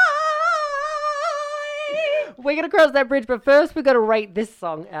 We're going to cross that bridge, but first we've got to rate this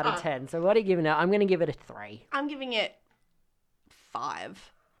song out of 10. So what are you giving it? I'm going to give it a 3. I'm giving it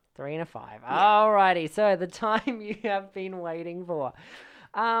 5. 3 and a 5. Yeah. Alrighty, so the time you have been waiting for.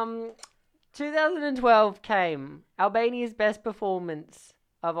 2012 came, Albania's best performance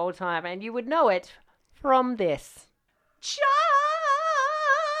of all time, and you would know it from this. Chai!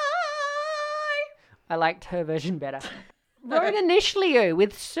 I liked her version better. Rona Nishliu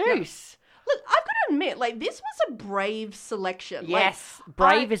with Seuss. Look, I've got to admit, like, this was a brave selection. Yes, like,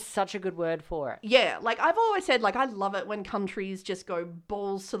 brave is such a good word for it. Yeah, like, I've always said, like, I love it when countries just go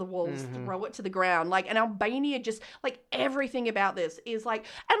balls to the walls, throw it to the ground. Like, and Albania just, like, everything about this is, like,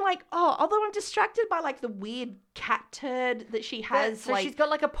 and, like, although I'm distracted by, like, the weird cat turd that she has. So she's got,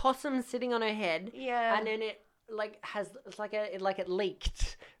 like, a possum sitting on her head. Yeah. And then it, like, it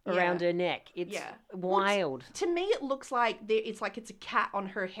leaked around her neck. It's wild. To me, it looks like it's a cat on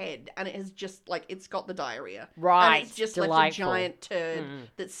her head, and it has just like it's got the diarrhea. Right, and it's just delightful. like a giant turd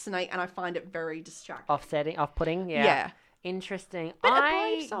that's snake, and I find it very distracting. Off-putting. Yeah. Interesting. But a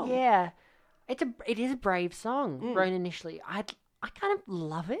brave song. Yeah, it is a brave song. Rona initially, I kind of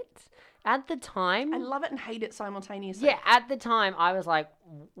love it. At the time, I love it and hate it simultaneously. Yeah, at the time, I was like,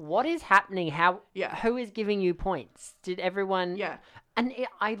 what is happening? Who is giving you points? Did everyone... Yeah. And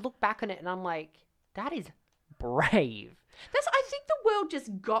I look back on it and I'm like, that is brave. I think the world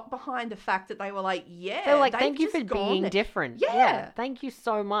just got behind the fact that they were like, they were like, thank you for being different. Yeah. Thank you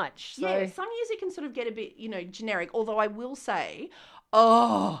so much. So... Yeah, some years it can sort of get a bit, generic. Although I will say...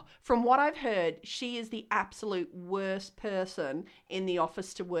 from what I've heard, she is the absolute worst person in the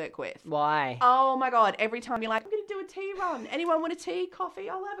office to work with. Why? Oh my God. Every time you're like, I'm going to do a tea run. Anyone want a tea? Coffee?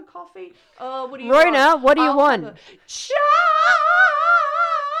 I'll have a coffee. Oh, what do you Rona, want? what do you want? Chai!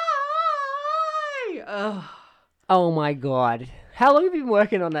 Oh. Oh my God. How long have you been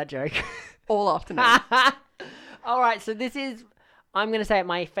working on that joke? All afternoon. All right, so this is, I'm going to say it,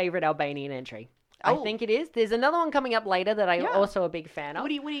 my favourite Albanian entry. I Oh. think it is. There's another one coming up later that I'm Yeah. also a big fan of.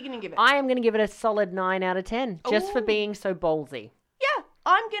 What are you going to give it? I am going to give it a solid 9 out of 10, just for Ooh. being so ballsy. Yeah,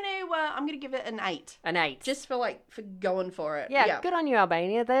 I'm gonna give it an 8. An 8. Just for going for it. Yeah, good on you,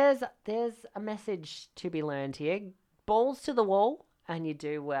 Albania. There's a message to be learned here. Balls to the wall, and you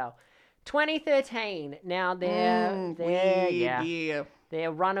do well. 2013. Now their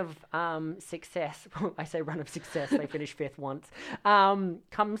run of success. I say run of success. They finished 5th once.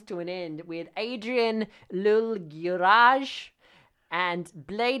 Comes to an end with Adrian Lulgiraj and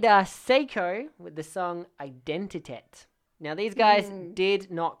Bleda Seiko with the song Identitet. Now, these guys did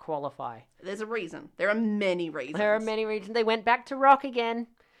not qualify. There's a reason. There are many reasons. There are many reasons. They went back to rock again.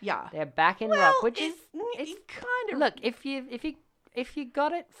 Yeah. They're back in rock, which is it's kind of. look. If you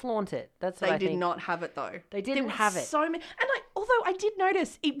got it, flaunt it. That's what I They think. did not have it though. They didn't There were have it. So many, and although I did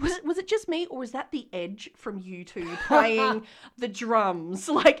notice, was it just me or was that the Edge from U2 playing the drums?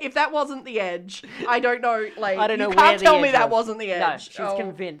 If that wasn't the Edge, I don't know. I don't know. You can't where tell the me edge that was. wasn't the Edge. No, she was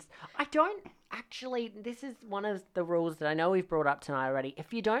convinced. I don't actually. This is one of the rules that I know we've brought up tonight already.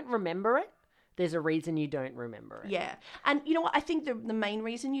 If you don't remember it, there's a reason you don't remember it. Yeah. And you know what? I think the main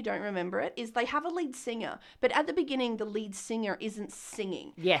reason you don't remember it is they have a lead singer, but at the beginning, the lead singer isn't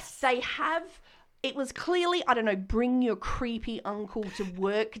singing. Yes. They have. It was clearly, I don't know, bring your creepy uncle to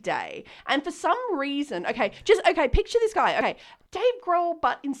work day. And for some reason, picture this guy. Okay, Dave Grohl,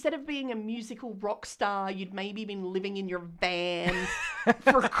 but instead of being a musical rock star, you'd maybe been living in your van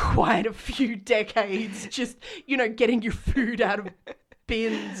for quite a few decades, just, getting your food out of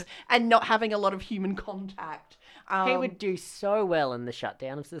bins and not having a lot of human contact. He would do so well in the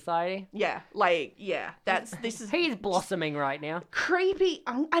shutdown of society. Yeah, this is He's blossoming right now. creepy,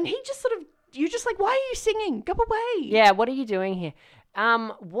 and he just sort of, you're just like, why are you singing? Go away. Yeah, what are you doing here?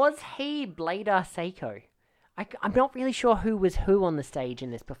 Was he Bleda Seiko? I'm not really sure who was who on the stage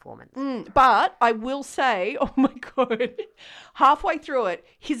in this performance. But I will say, oh my God, halfway through it,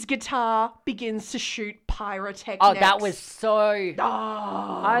 his guitar begins to shoot pyrotechnics. Oh, that was so... Oh.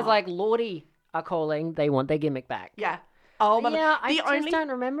 I was like, Lordy are calling. They want their gimmick back. Yeah. Oh my Yeah, God. I just don't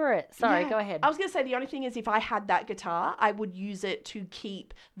remember it. Sorry, Yeah. go ahead. I was going to say, the only thing is if I had that guitar, I would use it to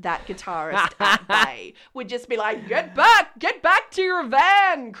keep that guitarist at bay. Would just be like, get back to your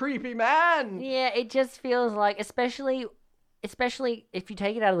van, creepy man. Yeah, it just feels like, especially if you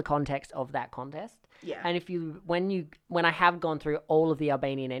take it out of the context of that contest. Yeah. And when I have gone through all of the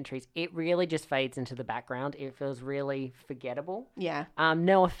Albanian entries, it really just fades into the background. It feels really forgettable. Yeah.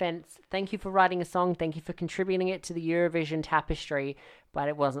 No offense. Thank you for writing a song. Thank you for contributing it to the Eurovision tapestry, but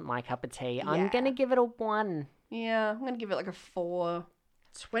it wasn't my cup of tea. I'm going to give it a 1. Yeah, I'm going to give it a 4.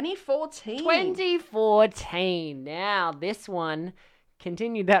 2014. 2014. Now, this one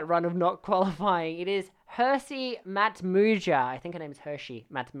continued that run of not qualifying. It is Hershey Matmuja. I think her name is Hershey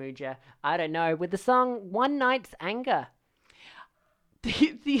Matmuja. I don't know. With the song One Night's Anger.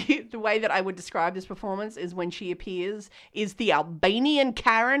 The way that I would describe this performance is when she appears is the Albanian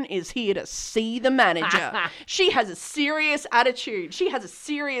Karen is here to see the manager. She has a serious attitude. She has a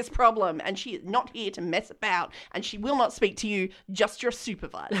serious problem and she is not here to mess about and she will not speak to you, just your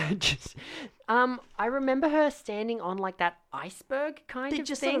supervisor. I remember her standing on like that iceberg kind It of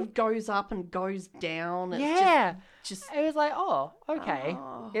just thing. sort of goes up and goes down. It's Yeah. Just It was like, oh, okay.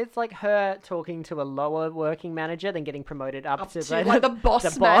 It's like her talking to a lower working manager, then getting promoted up to like the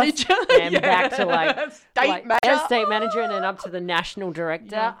boss manager. and back to like State manager. state manager, and then up to the national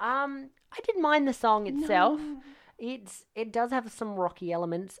director. Yeah. I didn't mind the song itself. It does have some rocky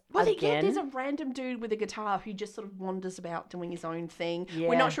elements. Well, again. there's a random dude with a guitar who just sort of wanders about doing his own thing. Yeah.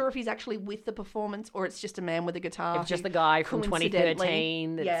 We're not sure if he's actually with the performance or it's just a man with a guitar. It's just who the guy from coincidentally-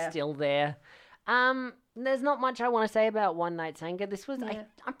 2013 that's Yeah. still there. There's not much I want to say about One Night's Anger. This was, Yeah.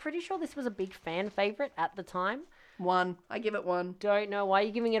 I'm pretty sure this was a big fan favorite at the time. 1. I give it 1. Don't know why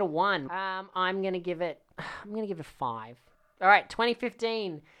you're giving it a 1. I'm gonna give it a 5. All right,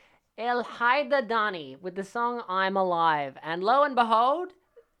 2015, El Haidadani with the song "I'm Alive," and lo and behold,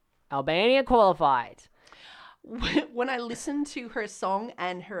 Albania qualified. When I listen to her song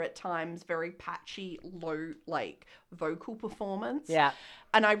and her at times very patchy, low, vocal performance. Yeah.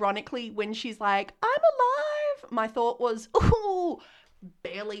 And ironically, when she's like, I'm alive, my thought was, ooh,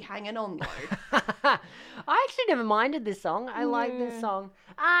 barely hanging on though. I actually never minded this song. I like this song.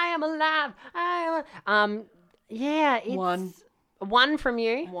 I am alive. Yeah, it's 1. 1 from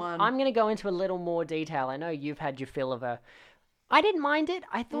you. 1. I'm gonna go into a little more detail. I know you've had your fill of her. I didn't mind it.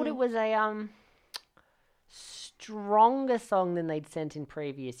 I thought it was a stronger song than they'd sent in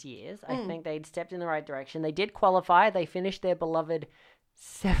previous years. I think they'd stepped in the right direction. They did qualify. They finished their beloved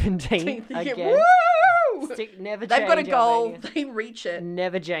 17th again. Woo! Never They've change got a goal. Albania. They reach it.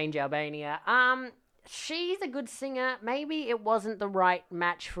 Never change Albania. She's a good singer. Maybe it wasn't the right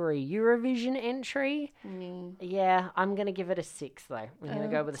match for a Eurovision entry. Yeah, I'm going to give it a 6, though. I'm going to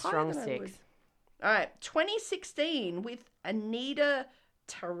go with a strong 6. All right, 2016 with Anita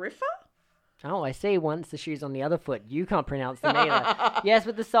Tarifa. Oh, I see. Once the shoe's on the other foot. You can't pronounce them either. Yes,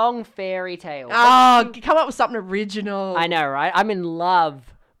 with the song Fairy Tale. Oh, come up with something original. I know, right? I'm in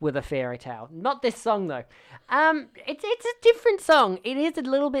love with a fairy tale. Not this song, though. It's a different song. It is a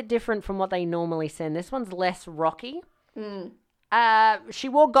little bit different from what they normally send. This one's less rocky. She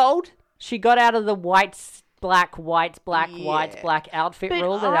wore gold. She got out of the whites, black outfit But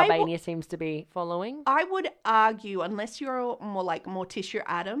rule that I Albania seems to be following. I would argue, unless you're more like Morticia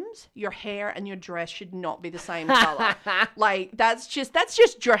Adams, your hair and your dress should not be the same color. Like that's just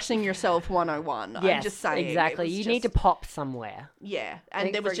dressing yourself 101. Yes, I'm just saying. exactly. You need to pop somewhere. Yeah, I and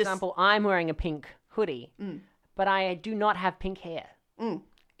think, there for was example, I'm wearing a pink hoodie, but I do not have pink hair.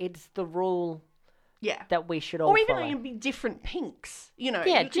 It's the rule yeah. that we should all Or even follow. though you'd be different pinks, you know.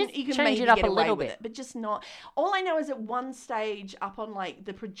 Yeah, you just can change maybe it up get a away little with bit. it, but just not. All I know is at one stage up on like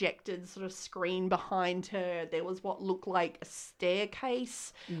the projected sort of screen behind her, there was what looked like a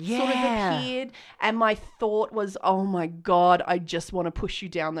staircase sort of Yeah. appeared. And my thought was, oh my God, I just want to push you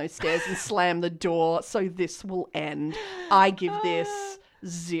down those stairs and slam the door so this will end. I give this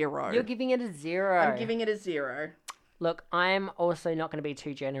 0. You're giving it a 0. I'm giving it a 0. Look, I'm also not going to be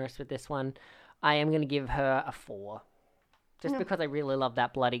too generous with this one. I am going to give her a 4. Just because I really love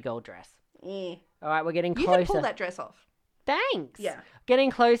that bloody gold dress. Yeah. All right, we're getting You closer. can pull that dress off. Thanks. Yeah. Getting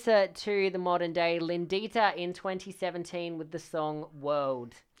closer to the modern day. Lindita in 2017 with the song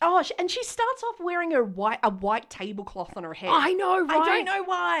World. Oh, and she starts off wearing a white tablecloth on her head. I know, right? I don't know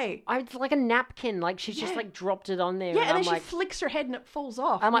why. It's like a napkin. Like she's just like dropped it on there. Yeah, and and I'm then like, she flicks her head and it falls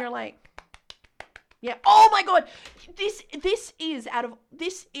off. I'm And like- you're like, yeah. Oh my God, this is out of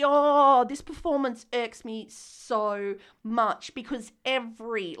this. Oh, this performance irks me so much because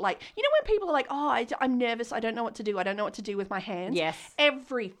every when people are like, oh, I'm nervous. I don't know what to do. I don't know what to do with my hands. Yes.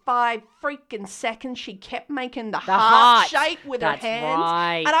 Every 5 freaking seconds, she kept making the heart. heart shape with That's her hands,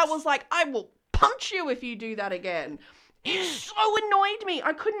 right. and I was like, I will punch you if you do that again. It so annoyed me.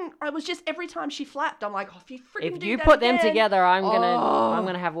 I was just every time she flapped, I'm like, oh, if you freaking if do you that put them again- together, I'm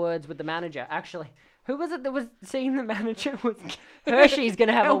gonna have words with the manager. Actually, who was it that was seeing the manager? Was Hershey's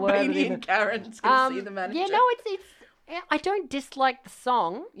gonna have a word with Albanian him? Karen's gonna see the manager. Yeah, no, it's. I don't dislike the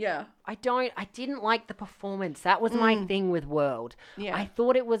song. Yeah. I didn't like the performance. That was my thing with World. Yeah. I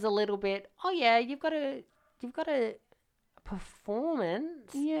thought it was a little bit. Oh yeah, you've got a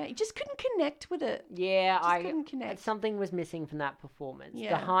performance. Yeah, you just couldn't connect with it. Yeah, Just couldn't connect. Something was missing from that performance.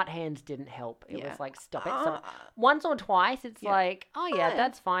 Yeah. The heart hands didn't help. It Yeah. was like, stop it. So once or twice, it's like, oh yeah, yeah.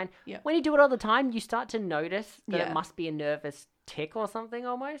 that's fine. Yeah. When you do it all the time, you start to notice that Yeah. it must be a nervous tick or something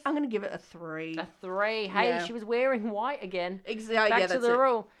almost. I'm gonna give it a 3. A 3. Hey, Yeah. she was wearing white again. Exactly. Back Yeah, to that's the it.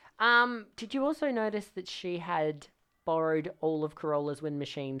 rule. Did you also notice that she had borrowed all of Corolla's wind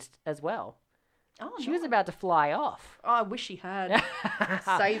machines as well? Oh, She was about to fly off. Oh, I wish she had.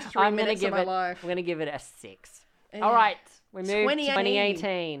 Saved 3 I'm gonna minutes give of my it. life. I'm gonna give it a 6. All right, we move to 2018.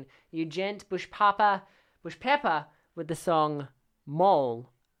 2018. Eugent Bushpapa with the song Mole.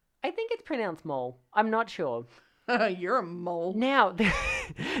 I think it's pronounced Mole. I'm not sure. You're a mole. Now,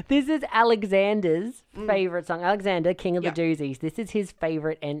 this is Alexander's favorite song. Alexander, King of the Doozies. This is his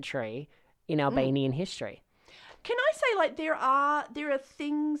favorite entry in Albanian history. Can I say, like, there are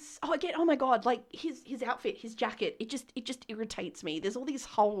things? Oh, again, oh my God, like his outfit, his jacket, it just irritates me. There's all these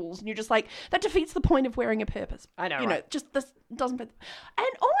holes, and you're just like, that defeats the point of wearing a purpose. I know, you right? know, just this doesn't. And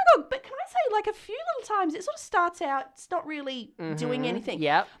oh my God, but can I say, like, a few little times it sort of starts out, it's not really doing anything.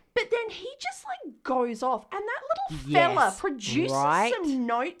 Yep. But then he just like goes off, and that little fella Yes, produces right? some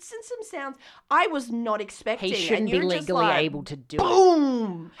notes and some sounds I was not expecting. He shouldn't and be you're just legally like, able to do it.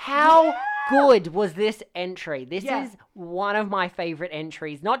 Boom! How good was this entry? This Yeah. is one of my favorite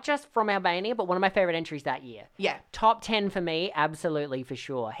entries, not just from Albania, but one of my favorite entries that year. Yeah, Top 10 for me, absolutely for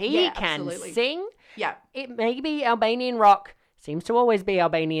sure. He Yeah, can absolutely. sing. yeah. It may be Albanian rock, seems to always be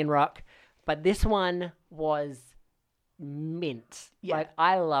Albanian rock, but this one was mint. Yeah. Like,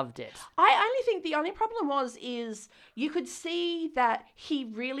 I loved it. I only think the only problem is you could see that he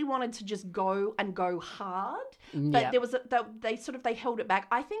really wanted to just go hard, but Yeah. there was they held it back.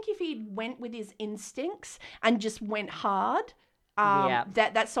 I think if he went with his instincts and just went hard,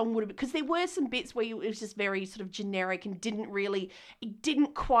 that song would have, because there were some bits where it was just very sort of generic and it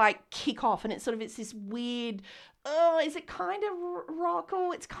didn't quite kick off, and it's this weird, is it kind of rock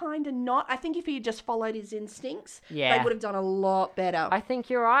or it's kind of not? I think if he had just followed his instincts, they would have done a lot better. I think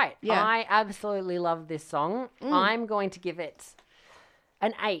you're right. Yeah. I absolutely love this song. I'm going to give it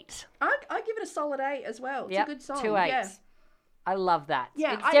an 8. I give it a solid 8 as well. It's a good song. 2 8s. Yeah. I love that.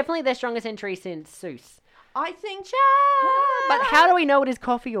 Yeah, it's definitely their strongest entry since Seuss. I think... But how do we know what his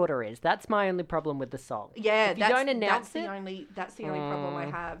coffee order is? That's my only problem with the song. Yeah, if you don't announce that's the only problem I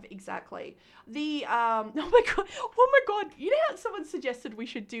have. Exactly. The oh my god, you know how someone suggested we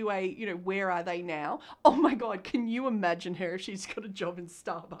should do a, where are they now? Oh my god, can you imagine her if she's got a job in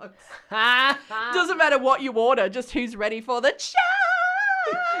Starbucks? Doesn't matter what you order, just who's ready for the chai.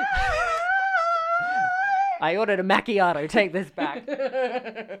 I ordered a macchiato. Take this back.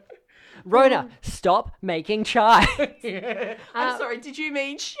 Rona, stop making chai. I'm sorry, did you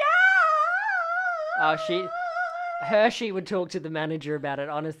mean chai? Oh, Hershey would talk to the manager about it,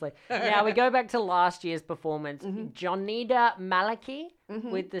 honestly. Now, we go back to last year's performance. Jonida Malaki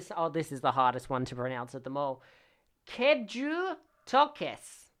with this... Oh, this is the hardest one to pronounce of them all. Keju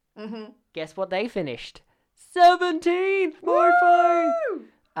Tokes. Guess what they finished? 17th, Morpho!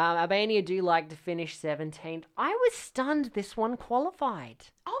 Albania do like to finish 17th. I was stunned this one qualified.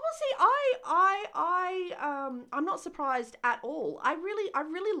 Oh, well, see, I'm not surprised at all. I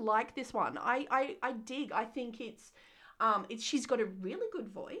really like this one. I dig. I think it's she's got a really good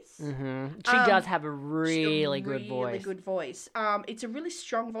voice. She does have a really good voice. Really good voice. It's a really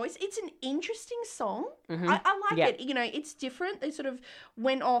strong voice. It's an interesting song. I like it. It's different. They sort of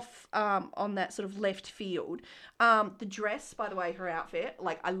went off on that sort of left field. The dress, by the way, her outfit,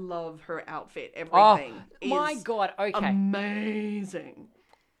 I love her outfit. Everything. Oh, my God. Okay. Amazing.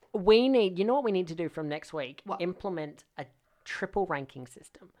 You know what we need to do from next week? What? Implement a triple ranking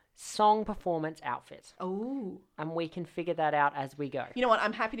system. Song, performance, outfit. Oh. And we can figure that out as we go. You know what?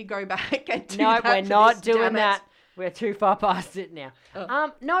 I'm happy to go back and do No, that. we're not doing damn it. that. We're too far past it now.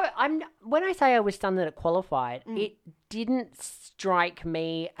 No, when I say I was stunned that it qualified, it didn't strike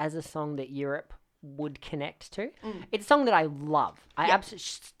me as a song that Europe would connect to. It's a song that I love. Absolutely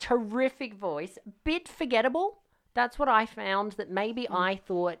terrific voice, bit forgettable. That's what I found, that maybe I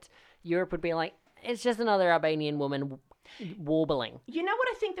thought Europe would be like, it's just another Albanian woman warbling. You know what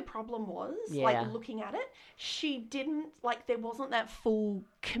I think the problem was? Yeah. Looking at it, she didn't, there wasn't that full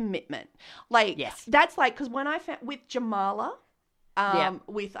commitment. Yes. That's because when I found, with Jamala, I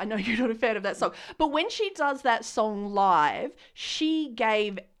know you're not a fan of that song, but when she does that song live, she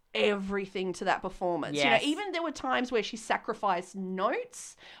gave everything to that performance. Yes. Even there were times where she sacrificed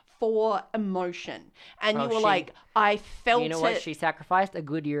notes for emotion. And you were I felt it. You know what she sacrificed? A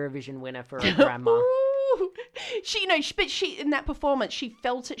good Eurovision winner for her grandma. But she in that performance, she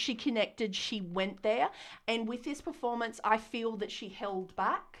felt it, she connected, she went there. And with this performance, I feel that she held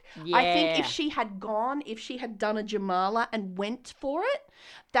back. Yeah. I think if she had done a Jamala and went for it,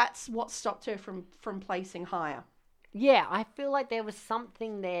 that's what stopped her from placing higher. Yeah, I feel like there was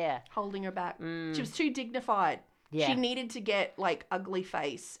something there. Holding her back. She was too dignified. Yeah. She needed to get ugly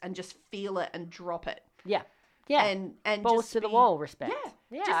face and just feel it and drop it. Yeah. Yeah. And balls just to the wall respect. Yeah.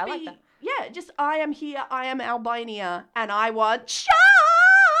 Yeah, I like that. Yeah, just I am here, I am Albania, and I want chai!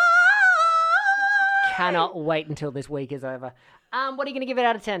 Cannot wait until this week is over. What are you going to give it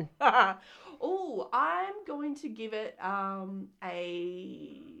out of 10? Oh, I'm going to give it a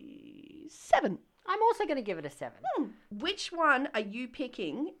 7. I'm also going to give it a 7. Which one are you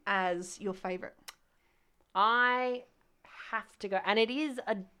picking as your favourite? I have to go, and it is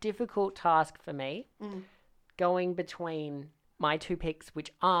a difficult task for me, going between my two picks,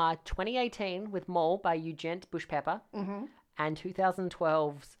 which are 2018 with Mole by Eugent Bushpepper and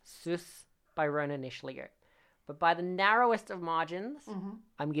 2012's Sus by Rona Nishlio. But by the narrowest of margins,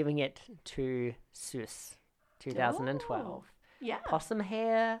 I'm giving it to Sus 2012. Oh, yeah. Possum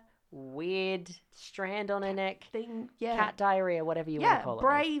hair, weird strand on her neck, Thing, yeah. cat diarrhea, whatever you want to call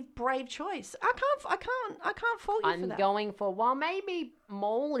it. Brave choice. I can't fault you for that. I'm going for, well, maybe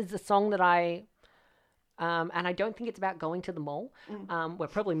Mole is a song that I... and I don't think it's about going to the mall. We're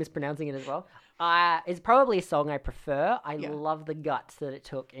probably mispronouncing it as well. It's probably a song I prefer. I love the guts that it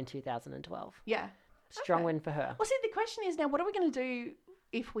took in 2012. Yeah. Strong win for her. Well, see, the question is now, what are we going to do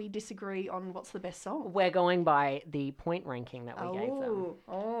if we disagree on what's the best song? We're going by the point ranking that we gave them.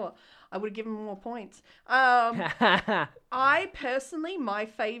 Oh, I would have given more points. I personally, my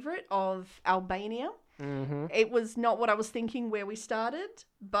favourite of Albania, it was not what I was thinking where we started,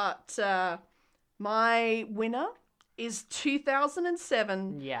 but... my winner is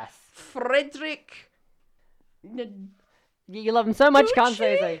 2007. Yes. Fredrik You love him so much, can't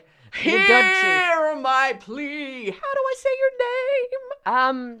say so. Hear my plea. How do I say your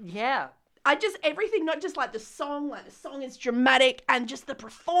name? Yeah. I just, everything, not just like the song is dramatic and just the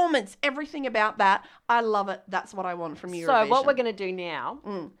performance, everything about that. I love it. That's what I want from Eurovision. So what we're going to do now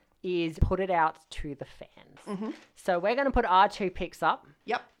is put it out to the fans. So we're going to put our 2 picks up.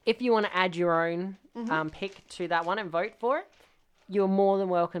 Yep. If you want to add your own pick to that one and vote for it, you're more than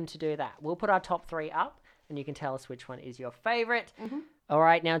welcome to do that. We'll put our top 3 up and you can tell us which one is your favourite. All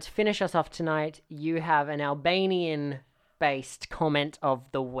right, now to finish us off tonight, you have an Albanian-based comment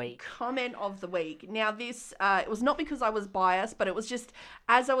of the week. Comment of the week. Now this, it was not because I was biased, but it was just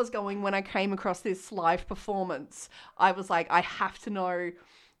as I was going, when I came across this live performance, I was like, I have to know,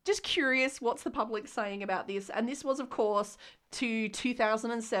 just curious, what's the public saying about this? And this was, of course, to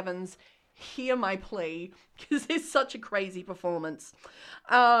 2007's Hear My Plea, because it's such a crazy performance.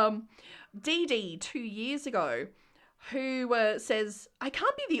 Dee Dee, 2 years ago, who says, I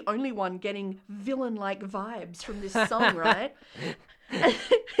can't be the only one getting villain-like vibes from this song, right?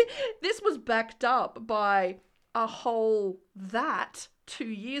 This was backed up by a whole that 2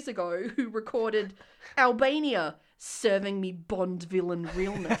 years ago who recorded Albania serving me Bond villain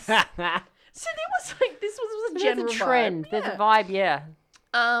realness. So there was like, this was a general There's a trend. vibe. There's a vibe, yeah.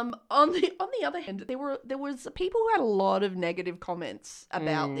 On the other hand, there was people who had a lot of negative comments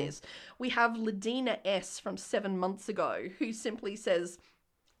about this. We have Ladina S from 7 months ago who simply says,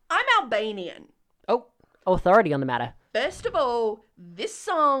 I'm Albanian. Oh, authority on the matter. First of all, this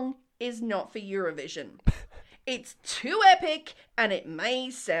song is not for Eurovision. It's too epic and it may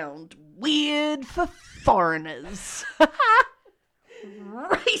sound weird for foreigners.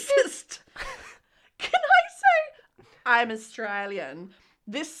 Racist. Can I say I'm Australian?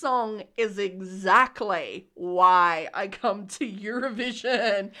 This song is exactly why I come to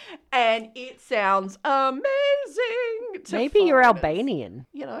Eurovision, and it sounds amazing to Maybe you're foreigners. Albanian.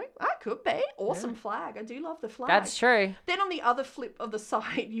 You know, I could be. Awesome flag. I do love the flag. That's true. Then on the other flip of the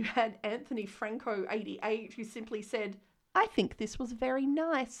side, you had Anthony Franco, 88, who simply said, I think this was very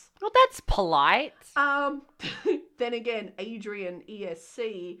nice. Well, that's polite. Then again, Adrian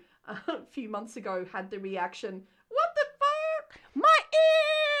ESC a few months ago had the reaction, what the fuck? My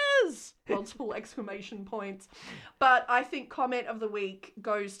ears! Multiple exclamation points. But I think comment of the week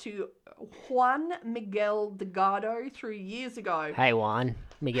goes to Juan Miguel Delgado 3 years ago. Hey, Juan. Who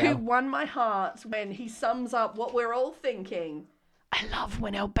Miguel. won my heart when he sums up what we're all thinking. I love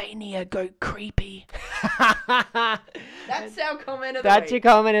when Albania go creepy. That's our comment of the That's your week.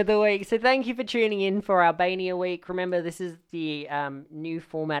 comment of the week. So thank you for tuning in for Albania Week. Remember, this is the new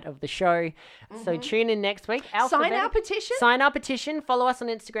format of the show. So tune in next week. Sign our petition. Sign our petition. Follow us on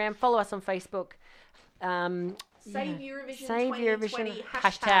Instagram. Follow us on Facebook. Save Eurovision Save 2020. Eurovision.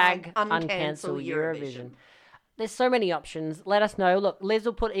 Hashtag uncancel Eurovision. There's so many options. Let us know. Look, Liz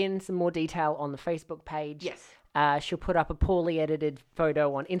will put in some more detail on the Facebook page. Yes. She'll put up a poorly edited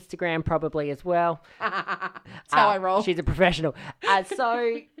photo on Instagram probably as well. That's how I roll. She's a professional.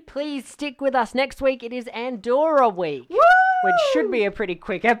 So please stick with us. Next week it is Andorra week, which should be a pretty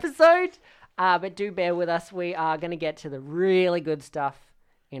quick episode. But do bear with us. We are going to get to the really good stuff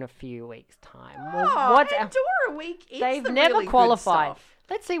in a few weeks' time. Andorra week is They've the never really good qualified. stuff.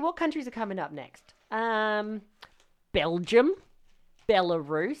 Let's see what countries are coming up next. Belgium,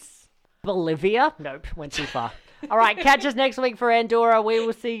 Belarus, Bolivia. Nope, went too far. All right, catch us next week for Andorra. We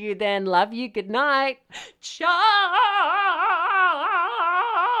will see you then. Love you. Good night. Ciao.